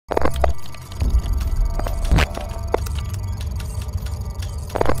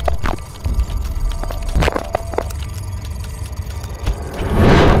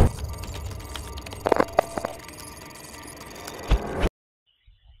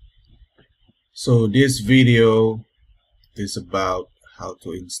So this video is about how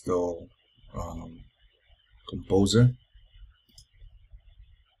to install Composer.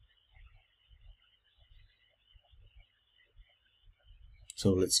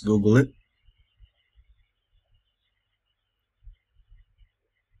 So let's Google it.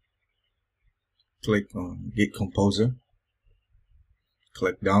 Click on Get Composer.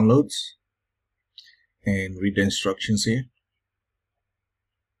 Click Downloads and read the instructions here.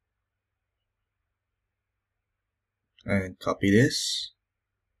 And copy this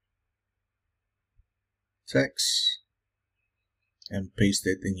text and paste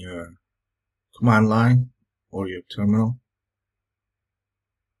it in your command line or your terminal.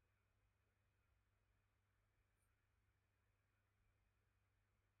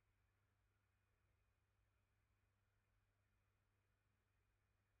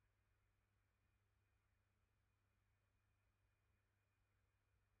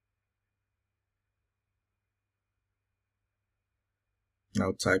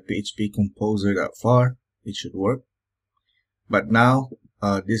 Now type PHP composer.var. It should work. But now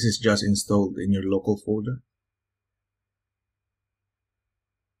this is just installed in your local folder.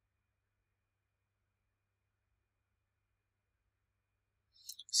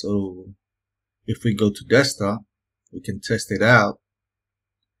 So if we go to desktop, we can test it out.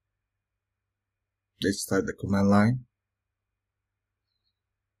 Let's type the command line.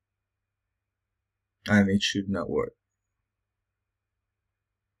 And it should not work.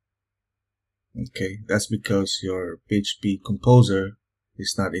 Okay, that's because your PHP Composer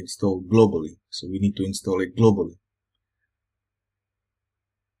is not installed globally. So we need to install it globally.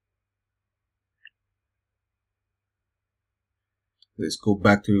 Let's go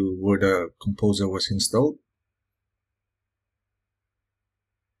back to where the Composer was installed.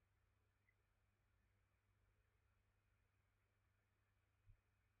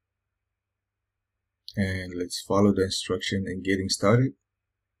 And let's follow the instruction in getting started.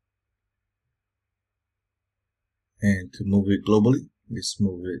 And to move it globally, let's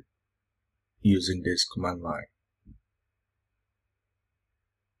move it using this command line.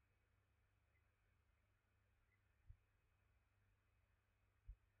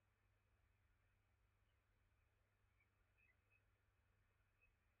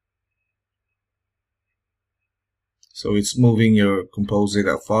 So it's moving your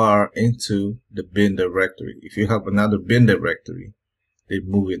composer.var into the bin directory. If you have another bin directory, then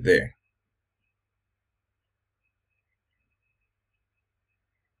move it there.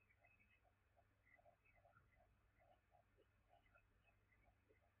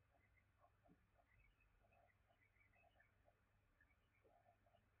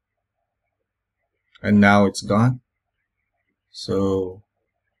 And now it's gone. So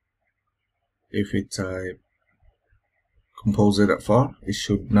if we type composer.var, it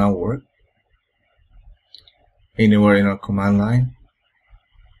should now work anywhere in our command line.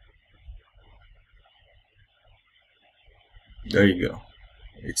 There you go.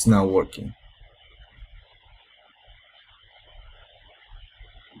 It's now working.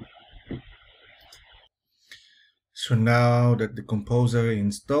 So now that the Composer is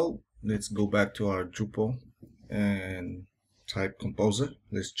installed, let's go back to our Drupal and type Composer.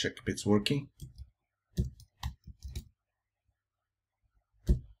 Let's check if it's working.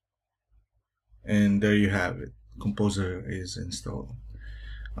 And there you have it. Composer is installed.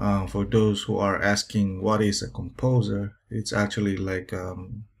 For those who are asking what is a Composer, it's actually like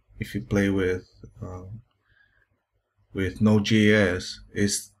if you play with Node.js,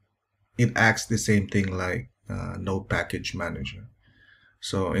 it acts the same thing like Node Package Manager.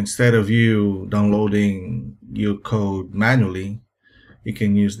 So instead of you downloading your code manually, you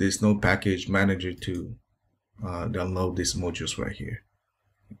can use this Node Package Manager to download these modules right here.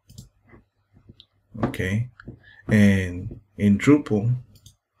 Okay, and in Drupal,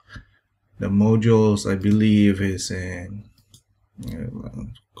 the modules I believe is in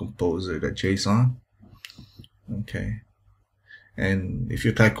composer.json. Okay, and if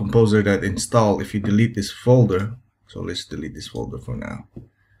you type composer.install, if you delete this folder, so let's delete this folder for now.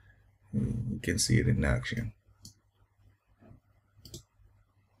 You can see it in action.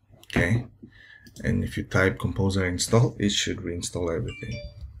 Okay, and if you type composer install, it should reinstall everything.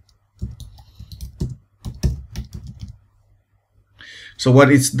 So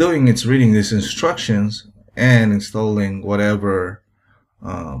what it's doing, it's reading these instructions and installing whatever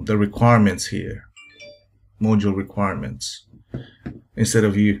the requirements here, module requirements. Instead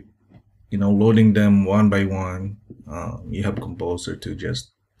of you loading them one by one, you have Composer to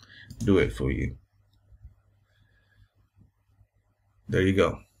just do it for you. There you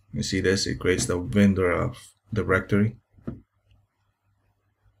go. You see this? It creates the vendor of directory.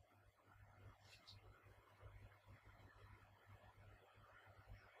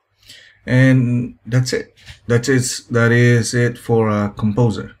 And that's it. That is it for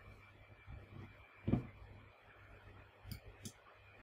Composer.